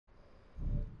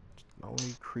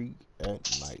Lonely Creek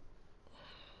at night.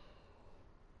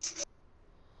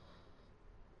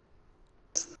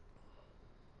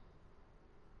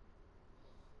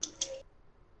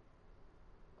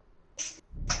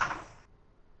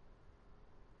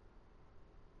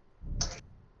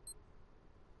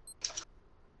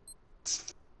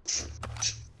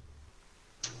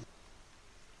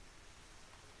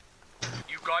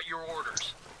 You got your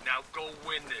orders. Now go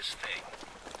win this thing.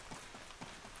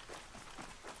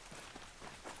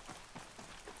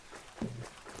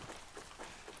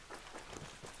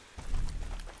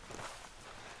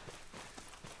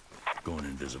 Going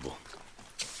invisible.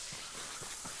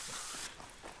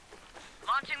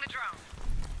 Launching the drone.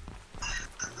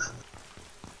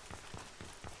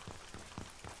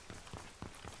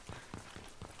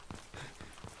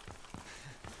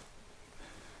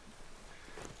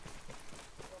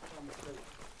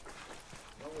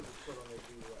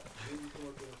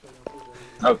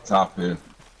 Up top here.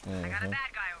 I got a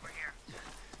bad guy over here.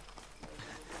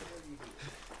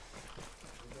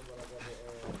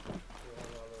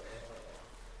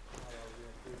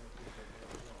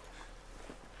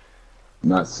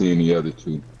 Not seeing the other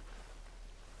two.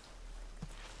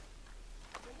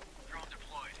 Drone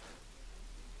deployed.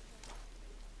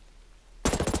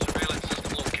 Surveillance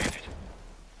system located.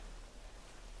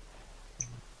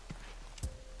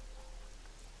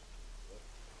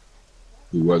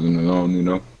 He wasn't alone, you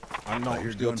know. I know.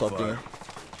 You're Still tucked in.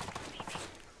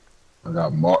 I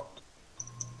got marked.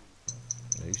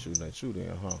 Yeah, he's shooting at you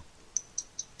then, huh?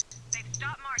 They've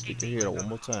stopped marking Stick your me. head up one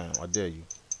more time. I dare you.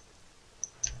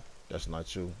 That's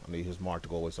not you. I need his mark to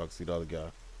go away so I can see the other guy.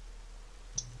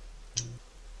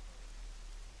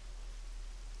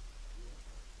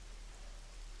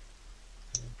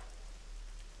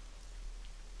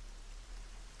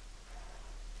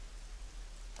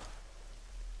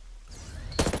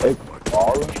 Hey,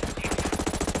 baller.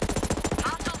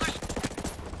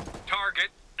 Target.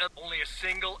 Only a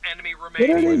single enemy What are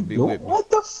remaining. they to be doing? with me. What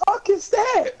the fuck is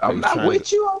that? I'm They not trying with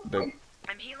to- you. they-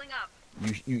 I'm healing up.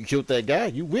 You killed that guy.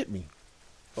 You with me?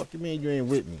 Fuck you mean you ain't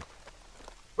with me?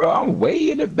 Bro, I'm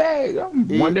way in the bag. I'm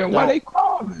wondering why no. they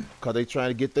calling. Cause they trying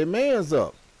to get their mans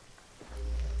up.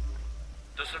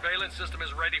 The surveillance system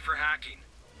is ready for hacking.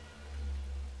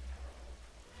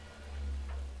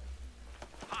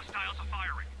 Hostiles are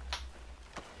firing.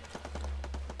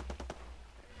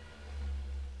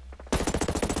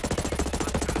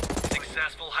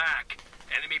 Successful hack.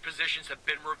 Enemy positions have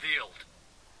been revealed.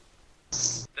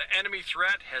 The enemy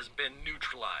threat has been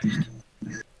neutralized.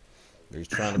 They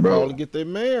trying to Bro. call and get their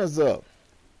mans up.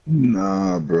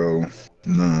 Nah, bro.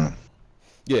 Nah.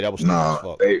 Yeah, that was stupid as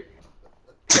Nah. fuck.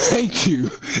 Thank you.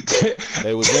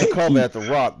 They was in cover at the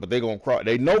rock, but they gonna crawl.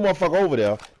 They know motherfucker over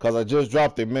there, cause I just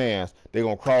dropped their mans. They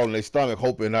gonna crawl in their stomach,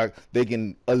 hoping they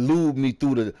can elude me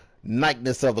through the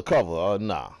nightness of the cover.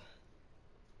 Nah.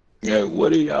 Yeah,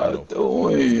 what are y'all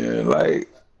doing? Like,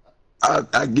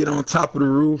 I get on top of the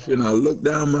roof and I look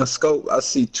down my scope. I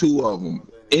see two of them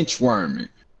inchworming.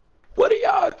 What are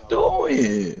y'all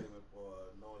doing?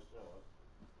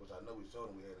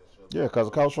 Yeah, cause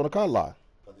the cops from the car lot.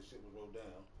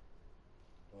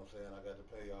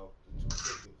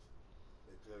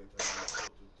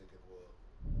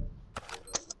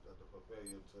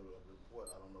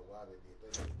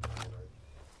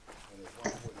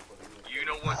 You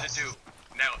know what to do.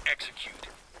 Now execute.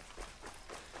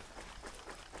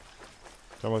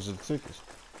 How much is the tickets?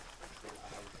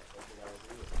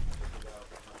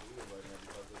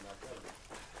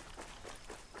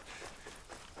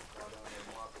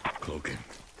 Cloaking.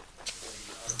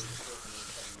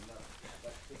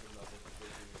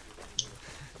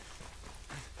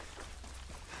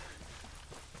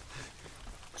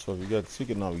 So if you got the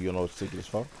ticket number, you know what the ticket is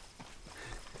for.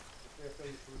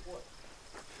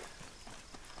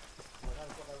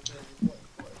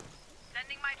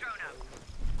 Sending my drone out.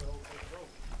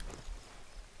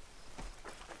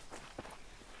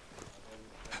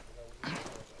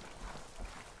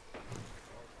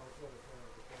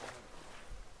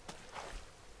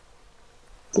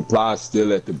 Supply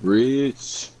still at the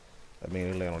bridge. I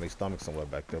mean, they land on their stomach somewhere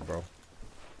back there, bro.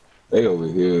 They over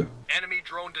here Enemy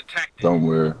drone detected.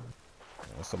 somewhere.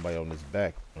 There's somebody on his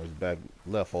back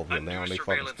left over A here, laying new on their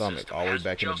fucking surveillance stomach, system all the way has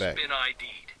back in the just back. been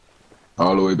ID'd.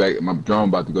 All the way back. My drone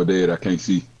about to go dead. I can't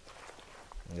see.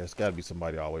 Yeah, it's gotta be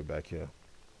somebody all the way back here.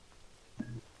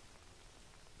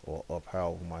 Or up high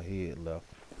over my head left.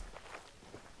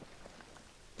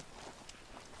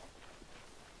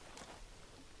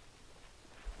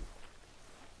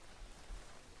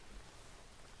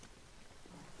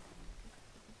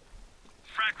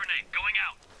 Frag grenade going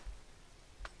out.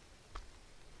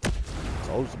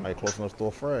 Oh, somebody close enough to throw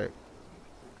a frag.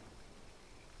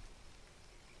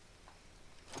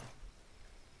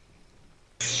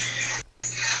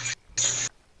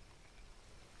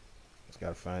 Just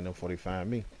gotta find them before they find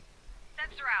me.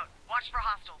 Sensor out. Watch for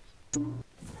hostiles.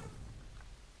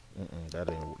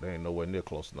 They ain't nowhere near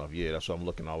close enough. Yeah, that's why I'm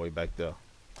looking all the way back there.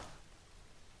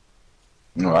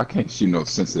 No, I can't shoot no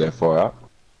sensor that far out.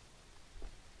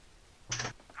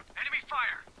 Enemy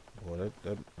fire! Well,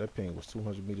 that ping was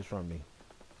 200 meters from me.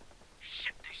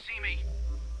 Shit, they see me.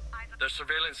 The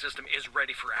surveillance system is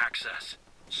ready for access.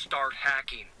 Start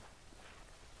hacking.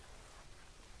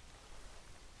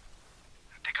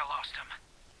 I think I lost him.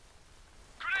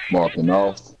 Grenade! Marking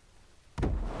off.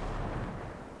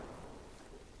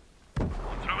 I'm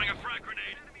throwing a frag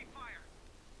grenade. Enemy fire!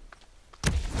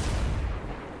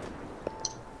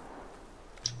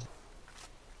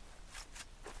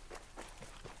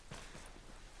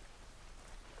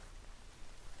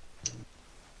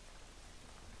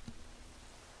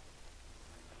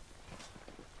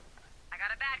 I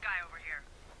got a bad guy over here.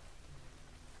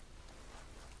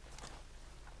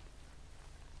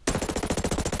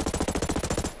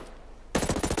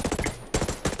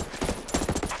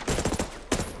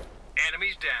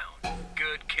 Enemies down.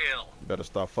 Good kill. You better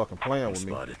stop fucking playing with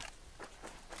me. Spotted.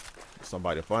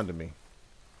 Somebody up under me.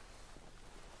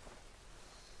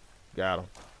 Got him.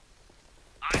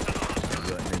 Eyes on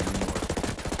hostile.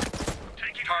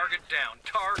 Taking target down.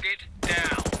 Target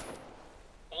down.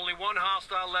 Only one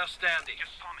hostile left standing.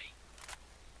 Just saw me.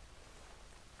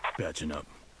 Patching up.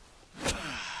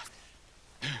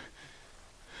 I'm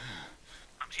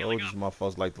Told healing you up. these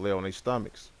motherfuckers like to lay on their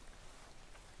stomachs.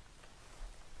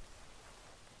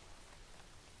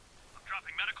 I'm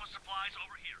dropping medical supplies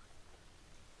over here.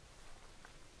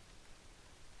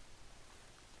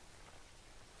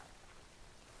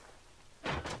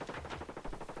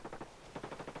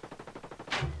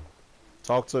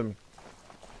 Talk to me.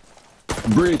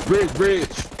 Bridge. Enemies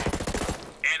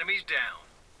down.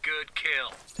 Good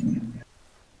kill.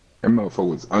 That motherfucker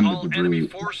was under All the enemy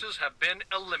bridge. forces have been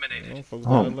eliminated. Motherfuckers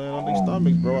gotta land on their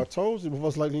stomachs, bro. I told you,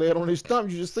 motherfuckers like laying on their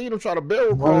stomachs. You just see them try to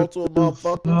barrel crawl to a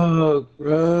motherfucker. Fuck,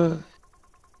 bruh.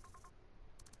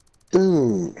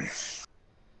 Dude.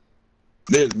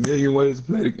 There's a million ways to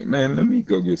play the game. Man, let me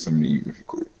go get some of these real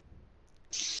quick.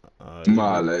 Alright,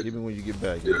 My leg. give me when you get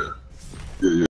back. Yeah.